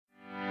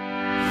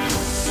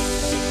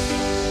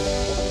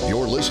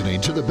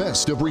listening to the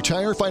Best of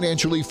Retire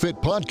Financially Fit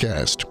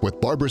podcast with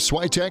Barbara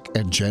Swiatek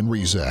and Jen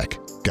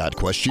Rizak. Got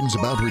questions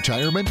about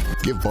retirement?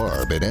 Give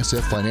Barb and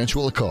SF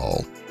Financial a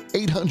call.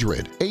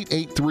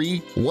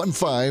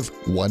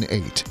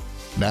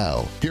 800-883-1518.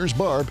 Now, here's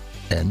Barb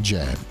and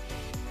Jen.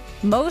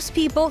 Most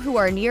people who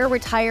are near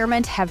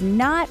retirement have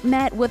not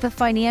met with a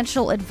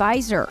financial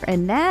advisor,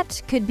 and that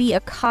could be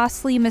a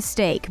costly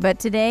mistake. But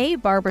today,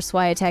 Barbara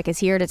Swiatek is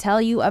here to tell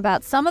you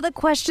about some of the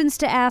questions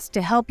to ask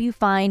to help you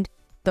find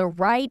the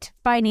right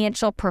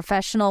financial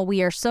professional.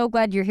 We are so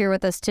glad you're here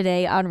with us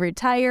today on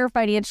Retire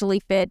Financially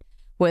Fit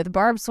with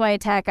Barb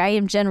Swiatek. I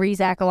am Jen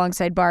Rizak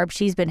alongside Barb.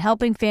 She's been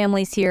helping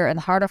families here in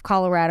the heart of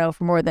Colorado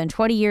for more than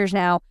 20 years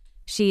now.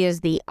 She is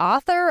the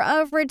author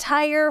of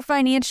Retire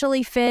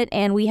Financially Fit,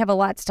 and we have a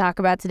lot to talk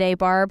about today,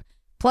 Barb.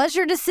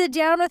 Pleasure to sit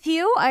down with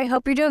you. I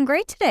hope you're doing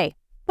great today.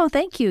 Well,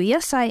 thank you.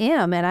 Yes, I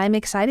am, and I'm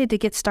excited to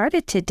get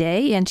started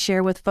today and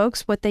share with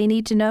folks what they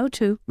need to know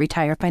to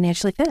retire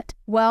financially fit.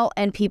 Well,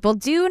 and people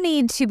do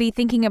need to be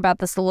thinking about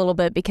this a little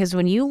bit, because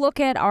when you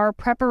look at our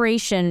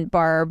preparation,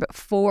 Barb,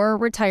 for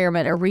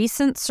retirement, a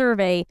recent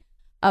survey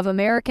of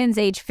Americans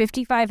age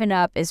 55 and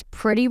up is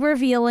pretty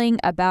revealing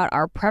about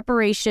our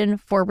preparation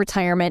for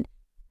retirement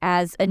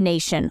as a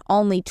nation.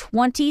 Only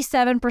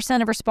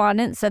 27% of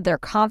respondents said they're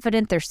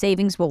confident their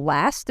savings will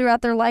last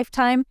throughout their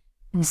lifetime.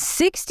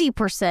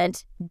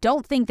 60%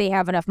 don't think they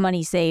have enough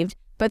money saved,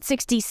 but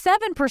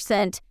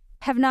 67%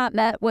 have not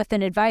met with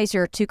an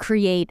advisor to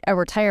create a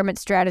retirement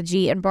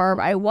strategy. And Barb,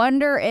 I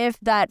wonder if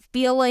that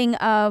feeling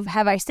of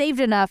have I saved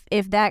enough,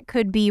 if that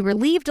could be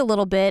relieved a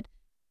little bit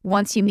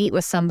once you meet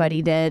with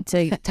somebody to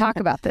talk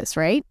about this,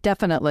 right?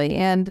 Definitely.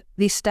 And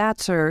these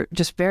stats are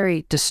just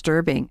very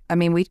disturbing. I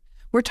mean,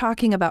 we're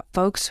talking about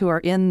folks who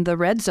are in the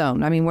red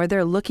zone. I mean, where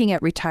they're looking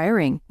at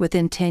retiring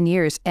within 10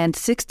 years, and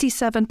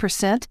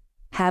 67%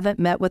 haven't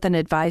met with an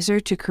advisor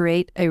to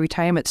create a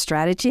retirement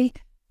strategy.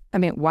 I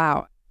mean,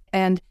 wow.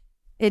 And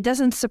it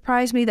doesn't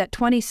surprise me that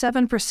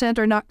 27%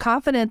 are not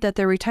confident that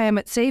their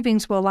retirement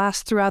savings will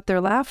last throughout their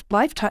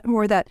lifetime,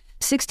 or that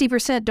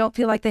 60% don't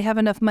feel like they have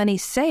enough money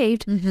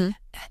saved. Mm-hmm.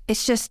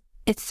 It's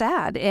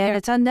sad and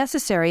it's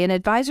unnecessary. And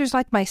advisors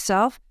like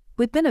myself,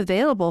 we've been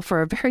available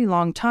for a very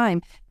long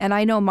time. And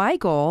I know my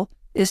goal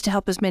is to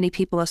help as many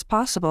people as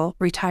possible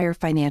retire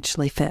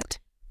financially fit.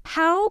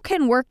 How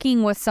can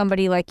working with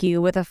somebody like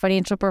you, with a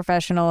financial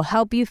professional,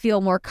 help you feel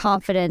more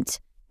confident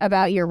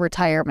about your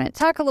retirement?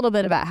 Talk a little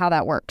bit about how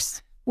that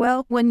works.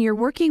 Well, when you're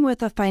working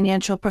with a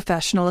financial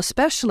professional,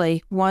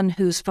 especially one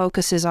whose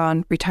focus is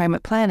on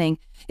retirement planning,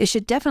 it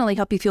should definitely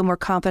help you feel more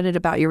confident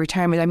about your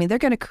retirement. I mean, they're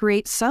going to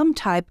create some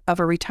type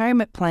of a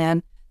retirement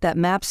plan that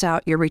maps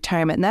out your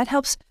retirement, and that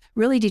helps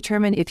really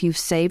determine if you've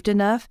saved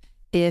enough,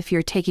 if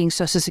you're taking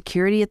Social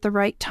Security at the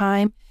right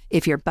time,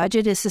 if your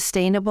budget is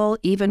sustainable,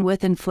 even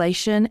with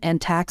inflation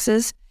and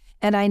taxes.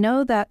 And I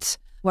know that's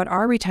what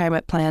our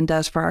retirement plan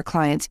does for our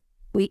clients.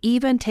 We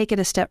even take it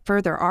a step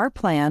further. Our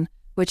plan,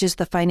 which is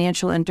the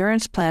Financial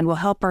Endurance Plan, will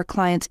help our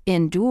clients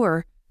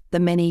endure the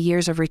many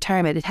years of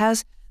retirement. It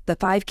has the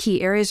 5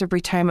 key areas of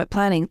retirement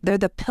planning. They're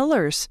the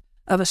pillars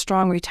of a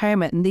strong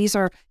retirement. And these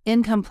are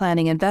income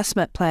planning,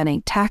 investment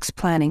planning, tax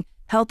planning,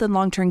 health and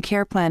long-term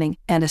care planning,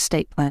 and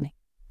estate planning.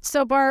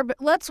 So Barb,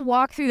 let's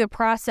walk through the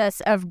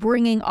process of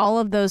bringing all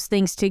of those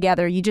things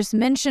together. You just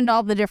mentioned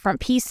all the different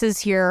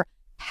pieces here.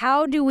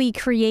 How do we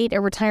create a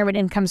retirement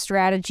income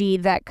strategy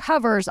that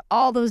covers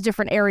all those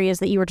different areas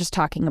that you were just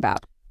talking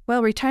about?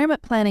 Well,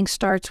 retirement planning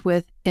starts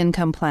with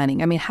income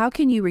planning. I mean, how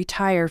can you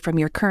retire from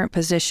your current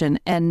position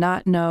and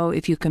not know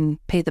if you can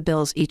pay the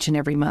bills each and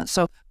every month?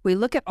 So we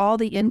look at all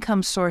the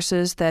income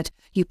sources that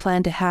you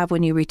plan to have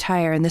when you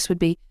retire, and this would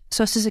be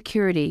Social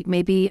Security,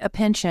 maybe a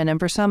pension, and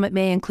for some it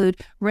may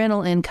include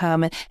rental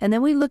income. And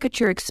then we look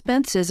at your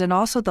expenses and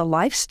also the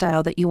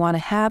lifestyle that you want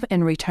to have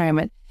in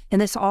retirement.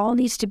 And this all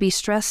needs to be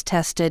stress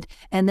tested,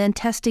 and then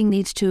testing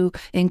needs to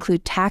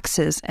include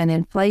taxes and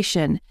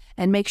inflation,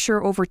 and make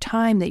sure over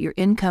time that your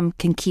income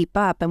can keep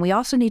up. And we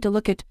also need to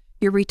look at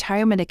your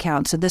retirement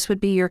accounts. And this would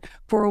be your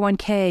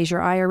 401ks,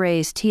 your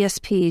IRAs,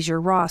 TSPs,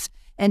 your Roths,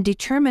 and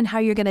determine how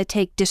you're going to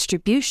take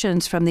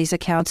distributions from these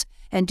accounts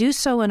and do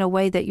so in a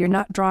way that you're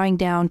not drawing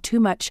down too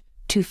much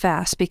too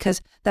fast,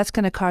 because that's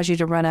going to cause you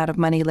to run out of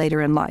money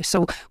later in life.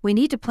 So we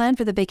need to plan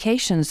for the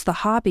vacations, the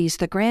hobbies,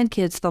 the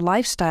grandkids, the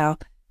lifestyle.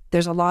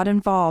 There's a lot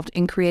involved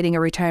in creating a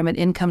retirement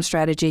income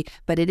strategy,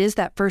 but it is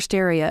that first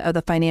area of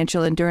the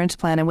financial endurance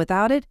plan. And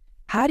without it,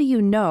 how do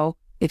you know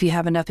if you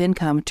have enough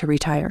income to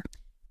retire?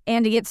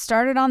 And to get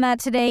started on that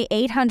today,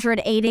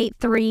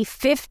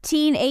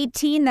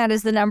 800-883-1518. That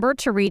is the number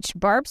to reach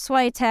Barb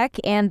Swiatek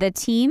and the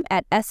team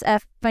at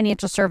SF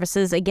Financial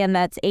Services. Again,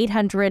 that's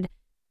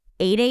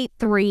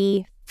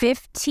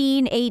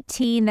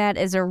 800-883-1518. That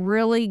is a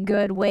really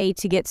good way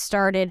to get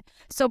started.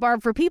 So,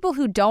 Barb, for people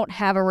who don't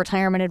have a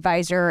retirement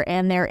advisor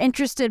and they're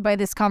interested by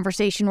this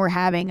conversation we're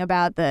having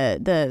about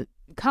the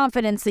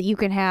confidence that you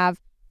can have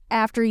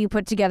after you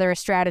put together a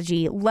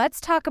strategy, let's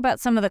talk about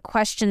some of the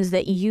questions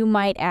that you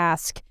might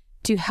ask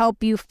to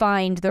help you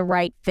find the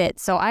right fit.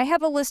 So I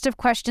have a list of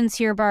questions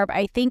here, Barb.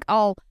 I think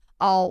I'll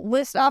I'll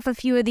list off a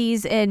few of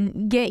these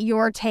and get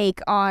your take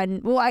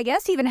on, well, I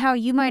guess even how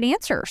you might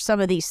answer some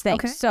of these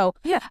things. Okay. So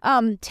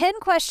 10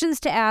 questions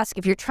to ask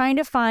if you're trying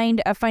to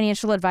find a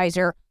financial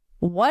advisor.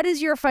 What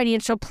does your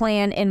financial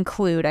plan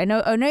include? I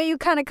know you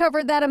kind of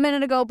covered that a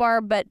minute ago,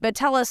 Barb, but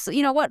tell us,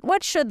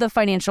 what should the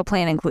financial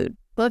plan include?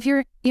 Well, if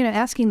you're,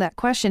 asking that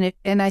question,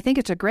 and I think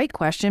it's a great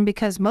question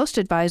because most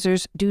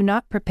advisors do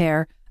not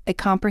prepare a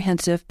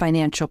comprehensive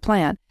financial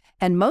plan.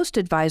 And most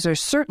advisors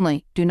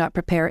certainly do not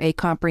prepare a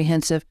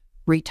comprehensive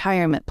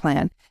retirement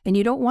plan. And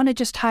you don't want to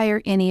just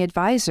hire any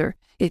advisor.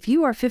 If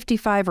you are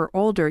 55 or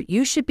older,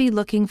 you should be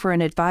looking for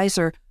an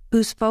advisor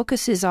whose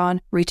focus is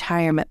on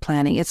retirement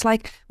planning. It's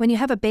like when you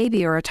have a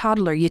baby or a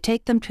toddler, you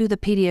take them to the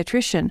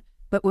pediatrician.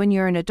 But when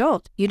you're an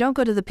adult, you don't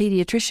go to the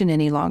pediatrician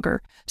any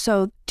longer.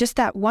 So just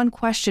that one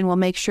question will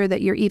make sure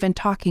that you're even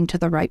talking to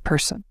the right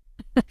person.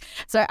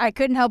 So I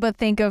couldn't help but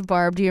think of,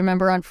 Barb, do you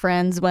remember on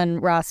Friends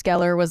when Ross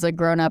Geller was a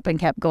grown-up and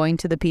kept going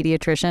to the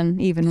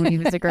pediatrician even when he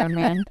was a grown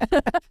man?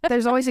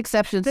 There's always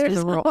exceptions to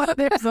the rule.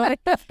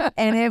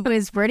 And it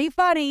was pretty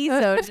funny,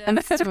 so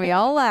we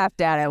all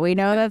laughed at it. We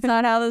know that's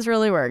not how this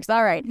really works.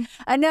 All right.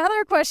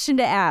 Another question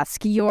to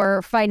ask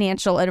your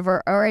financial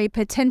or a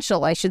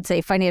potential, I should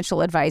say,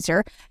 financial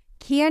advisor.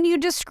 Can you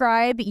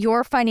describe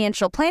your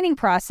financial planning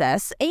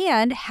process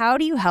and how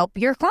do you help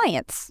your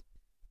clients?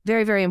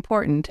 Very, very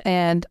important.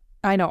 And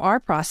I know our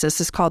process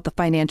is called the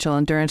Financial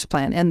Endurance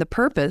Plan, and the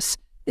purpose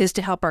is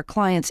to help our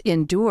clients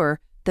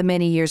endure the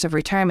many years of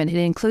retirement. It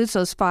includes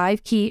those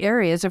 5 key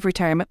areas of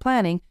retirement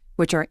planning,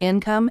 which are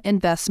income,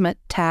 investment,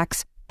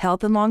 tax,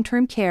 health and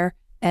long-term care,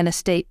 and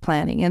estate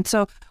planning. And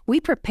so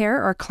we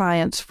prepare our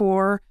clients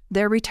for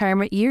their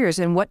retirement years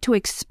and what to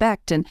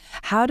expect and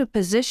how to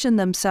position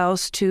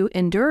themselves to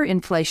endure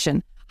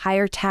inflation,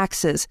 higher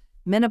taxes,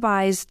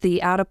 minimize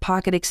the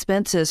out-of-pocket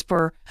expenses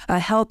for a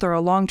health or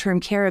a long-term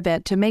care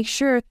event to make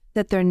sure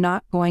that they're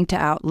not going to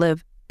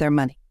outlive their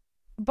money.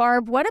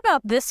 Barb, what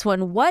about this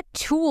one? What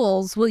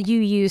tools will you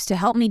use to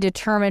help me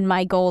determine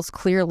my goals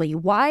clearly?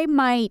 Why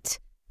might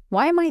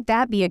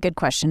that be a good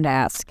question to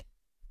ask?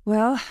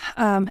 Well,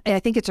 I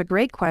think it's a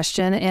great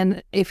question.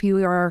 And if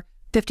you are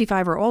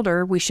 55 or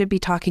older, we should be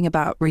talking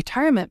about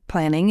retirement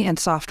planning and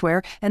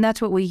software. And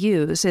that's what we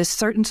use, is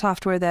certain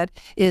software that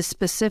is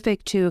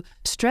specific to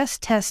stress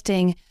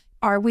testing.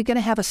 Are we going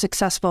to have a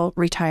successful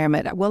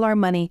retirement? Will our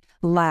money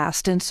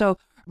last? And so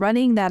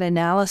running that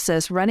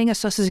analysis, running a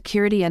Social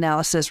Security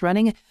analysis,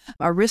 running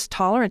a risk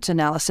tolerance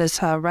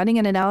analysis, running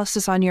an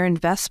analysis on your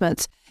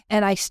investments.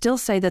 And I still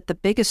say that the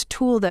biggest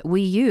tool that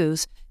we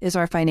use is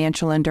our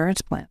financial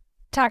endurance plan.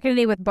 Talking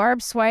today with Barb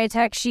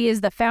Swiatek. She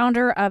is the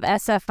founder of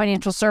SF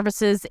Financial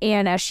Services.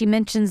 And as she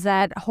mentions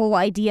that whole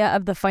idea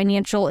of the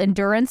financial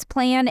endurance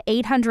plan,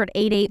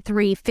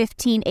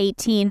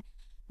 800-883-1518.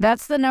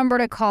 That's the number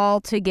to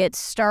call to get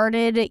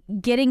started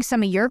getting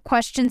some of your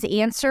questions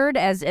answered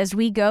as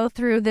we go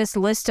through this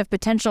list of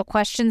potential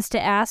questions to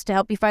ask to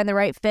help you find the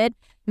right fit.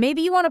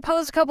 Maybe you want to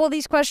pose a couple of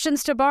these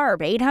questions to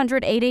Barb.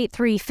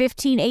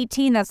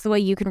 800-883-1518. That's the way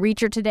you can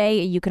reach her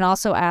today. You can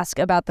also ask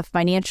about the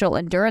financial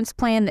endurance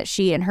plan that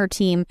she and her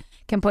team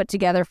can put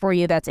together for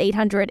you. That's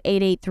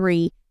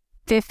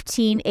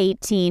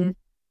 800-883-1518.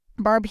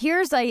 Barb,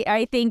 here's,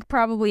 I think,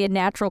 probably a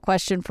natural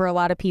question for a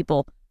lot of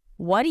people.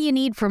 What do you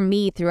need from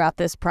me throughout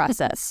this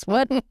process?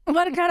 What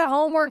kind of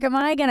homework am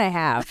I going to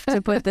have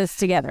to put this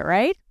together,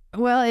 right?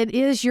 Well, it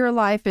is your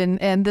life,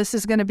 and this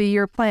is going to be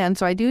your plan,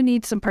 so I do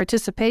need some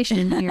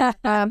participation here.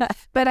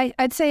 But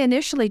I'd say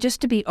initially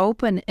just to be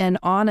open and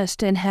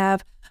honest and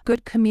have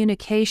good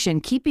communication,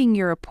 keeping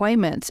your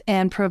appointments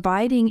and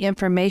providing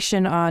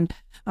information on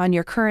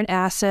your current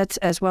assets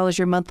as well as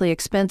your monthly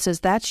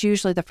expenses. That's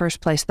usually the first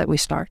place that we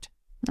start.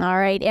 All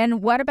right.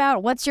 And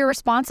what's your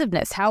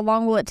responsiveness? How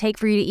long will it take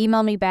for you to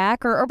email me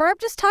back? Or Barb,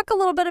 just talk a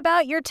little bit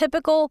about your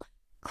typical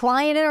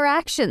client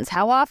interactions.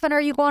 How often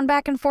are you going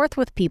back and forth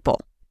with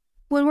people?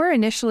 When we're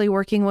initially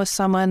working with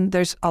someone,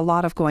 there's a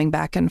lot of going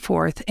back and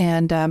forth.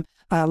 And a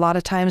lot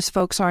of times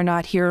folks are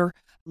not here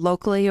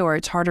locally or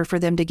it's harder for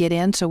them to get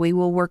in. So we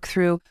will work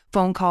through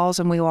phone calls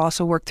and we will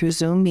also work through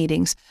Zoom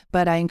meetings.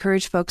 But I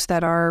encourage folks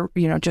that are,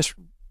 just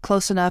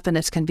close enough and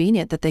it's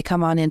convenient that they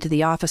come on into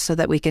the office so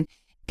that we can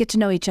get to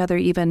know each other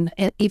even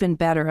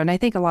better. And I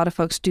think a lot of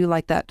folks do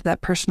like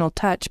that personal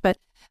touch. But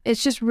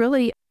it's just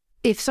really,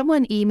 if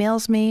someone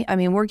emails me,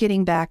 we're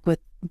getting back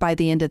by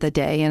the end of the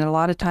day, and a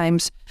lot of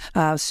times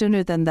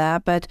sooner than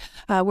that. But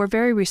we're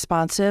very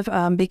responsive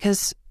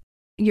because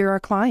you're our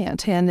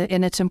client, and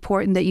it's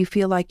important that you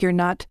feel like you're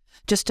not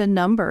just a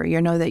number.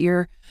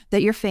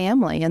 That you're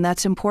family, and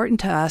that's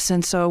important to us.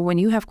 And so when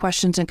you have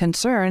questions and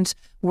concerns,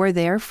 we're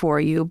there for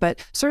you.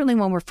 But certainly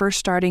when we're first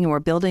starting and we're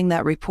building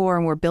that rapport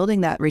and we're building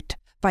that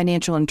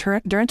financial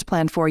endurance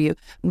plan for you,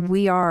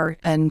 we are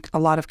in a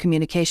lot of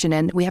communication,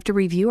 and we have to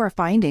review our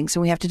findings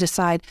and we have to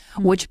decide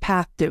which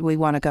path do we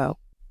want to go.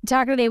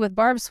 Talking today with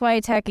Barb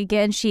Swiatek.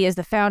 Again, she is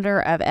the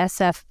founder of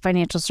SF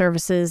Financial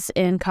Services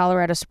in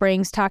Colorado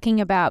Springs, talking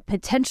about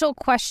potential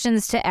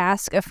questions to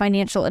ask a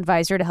financial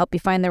advisor to help you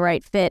find the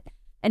right fit.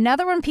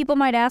 Another one people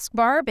might ask,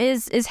 Barb,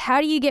 is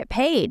how do you get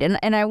paid?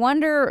 And I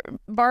wonder,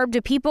 Barb,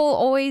 do people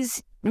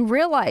always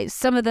realize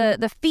some of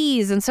the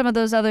fees and some of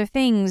those other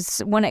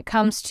things when it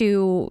comes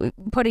to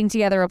putting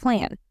together a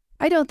plan?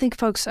 I don't think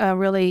folks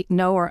really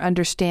know or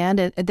understand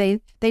it.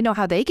 They know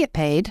how they get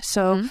paid.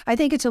 So I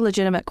think it's a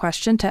legitimate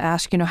question to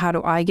ask, how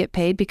do I get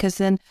paid? Because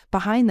then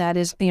behind that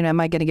is, am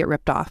I going to get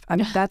ripped off? I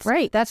mean, that's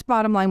right. That's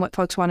bottom line what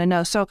folks want to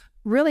know. So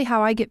really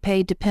how I get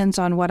paid depends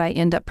on what I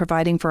end up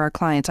providing for our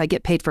clients. I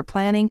get paid for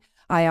planning.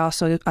 I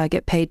also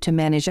get paid to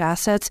manage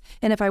assets.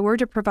 And if I were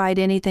to provide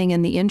anything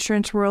in the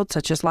insurance world,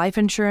 such as life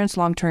insurance,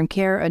 long-term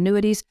care,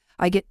 annuities,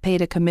 I get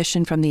paid a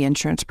commission from the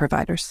insurance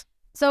providers.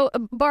 So,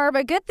 Barb,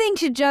 a good thing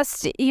to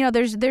just,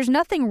 there's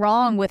nothing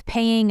wrong with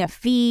paying a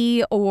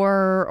fee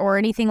or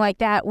anything like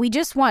that. We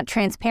just want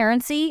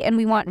transparency and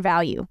we want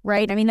value,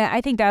 right? I mean,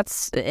 I think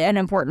that's an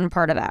important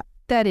part of that.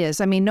 That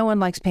is. I mean, no one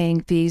likes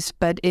paying fees,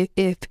 but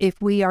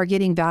if we are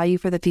getting value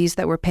for the fees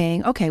that we're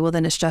paying, okay, well,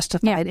 then it's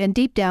justified. Yeah. And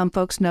deep down,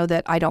 folks know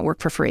that I don't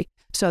work for free.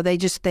 So they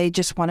just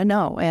want to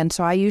know. And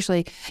so I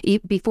usually,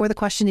 before the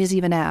question is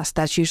even asked,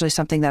 that's usually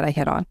something that I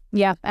hit on.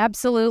 Yeah,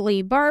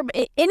 absolutely. Barb,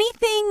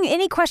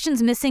 any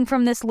questions missing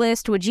from this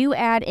list? Would you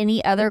add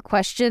any other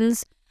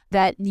questions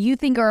that you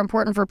think are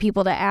important for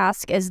people to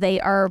ask as they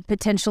are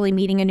potentially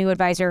meeting a new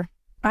advisor?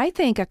 I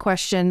think a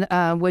question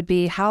would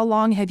be, how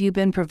long have you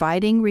been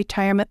providing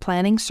retirement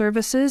planning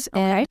services?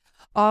 Okay. And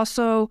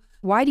also,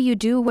 why do you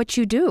do what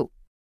you do?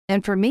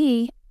 And for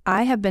me,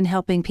 I have been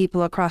helping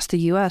people across the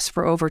U.S.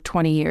 for over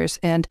 20 years,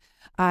 and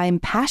I'm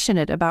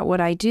passionate about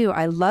what I do.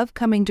 I love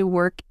coming to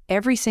work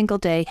every single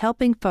day,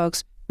 helping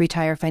folks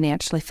retire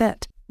financially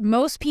fit.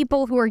 Most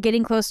people who are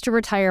getting close to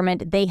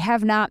retirement, they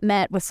have not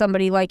met with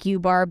somebody like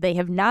you, Barb. They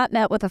have not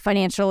met with a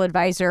financial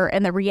advisor,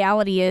 and the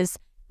reality is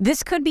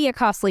this could be a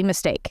costly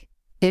mistake.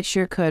 It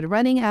sure could.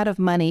 Running out of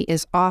money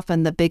is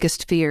often the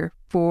biggest fear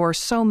for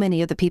so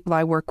many of the people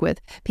I work with.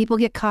 People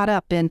get caught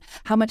up in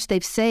how much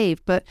they've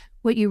saved, but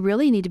what you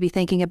really need to be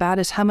thinking about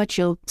is how much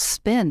you'll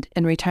spend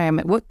in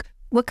retirement.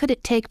 What could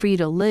it take for you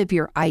to live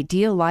your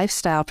ideal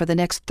lifestyle for the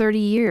next 30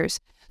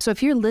 years? So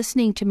if you're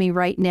listening to me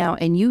right now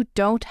and you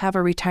don't have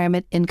a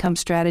retirement income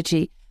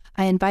strategy,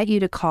 I invite you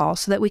to call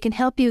so that we can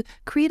help you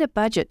create a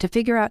budget to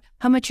figure out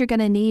how much you're going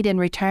to need in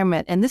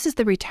retirement. And this is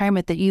the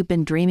retirement that you've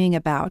been dreaming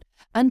about.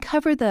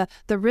 Uncover the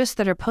risks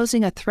that are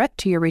posing a threat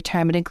to your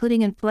retirement,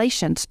 including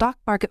inflation, stock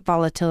market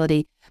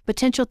volatility,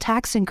 potential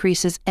tax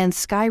increases, and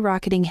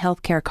skyrocketing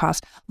healthcare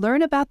costs.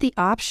 Learn about the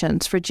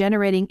options for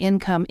generating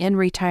income in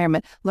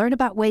retirement. Learn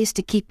about ways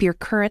to keep your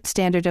current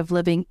standard of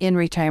living in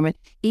retirement,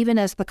 even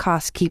as the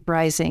costs keep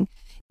rising.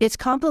 It's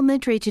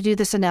complimentary to do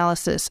this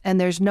analysis,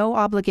 and there's no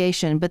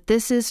obligation, but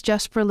this is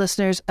just for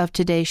listeners of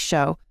today's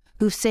show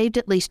who've saved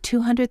at least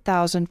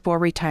 $200,000 for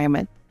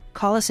retirement.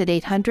 Call us at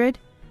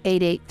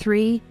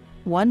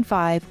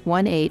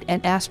 800-883-1518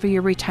 and ask for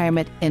your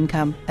retirement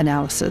income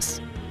analysis.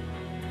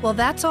 Well,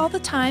 that's all the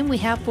time we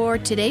have for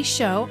today's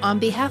show. On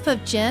behalf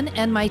of Jen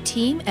and my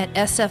team at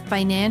SF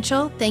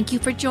Financial, thank you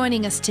for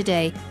joining us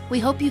today. We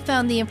hope you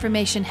found the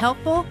information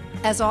helpful.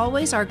 As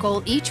always, our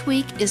goal each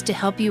week is to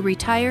help you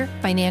retire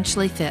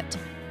financially fit.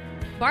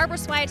 Barbara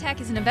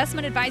Swiatek is an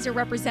investment advisor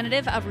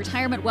representative of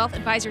Retirement Wealth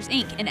Advisors,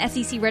 Inc., an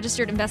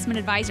SEC-registered investment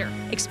advisor.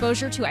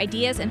 Exposure to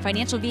ideas and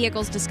financial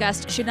vehicles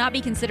discussed should not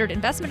be considered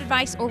investment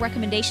advice or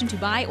recommendation to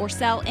buy or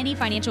sell any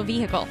financial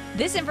vehicle.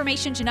 This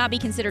information should not be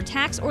considered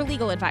tax or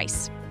legal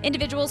advice.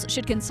 Individuals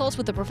should consult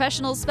with the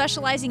professionals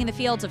specializing in the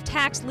fields of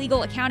tax,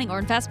 legal, accounting, or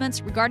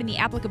investments regarding the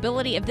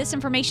applicability of this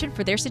information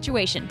for their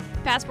situation.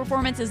 Past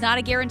performance is not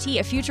a guarantee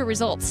of future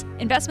results.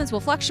 Investments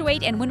will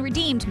fluctuate and when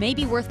redeemed may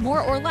be worth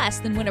more or less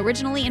than when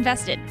originally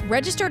invested.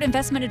 Registered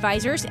investment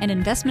advisors and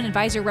investment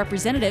advisor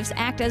representatives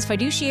act as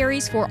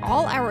fiduciaries for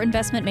all our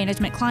investment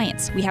management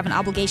clients. We have an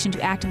obligation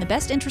to act in the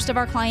best interest of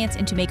our clients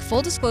and to make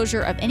full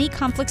disclosure of any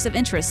conflicts of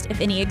interest, if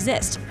any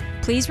exist.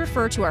 Please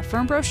refer to our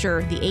firm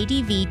brochure, the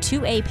ADV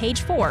 2A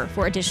page 4,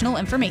 for additional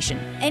information.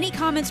 Any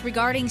comments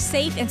regarding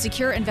safe and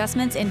secure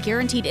investments and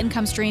guaranteed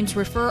income streams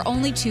refer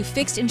only to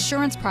fixed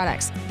insurance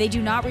products. They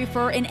do not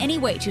refer in any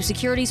way to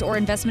securities or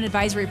investment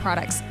advisory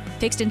products.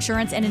 Fixed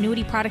insurance and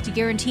annuity product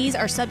guarantees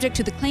are subject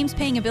to the claims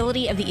paying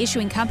ability of the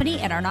issuing company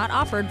and are not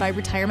offered by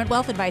Retirement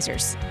Wealth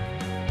Advisors.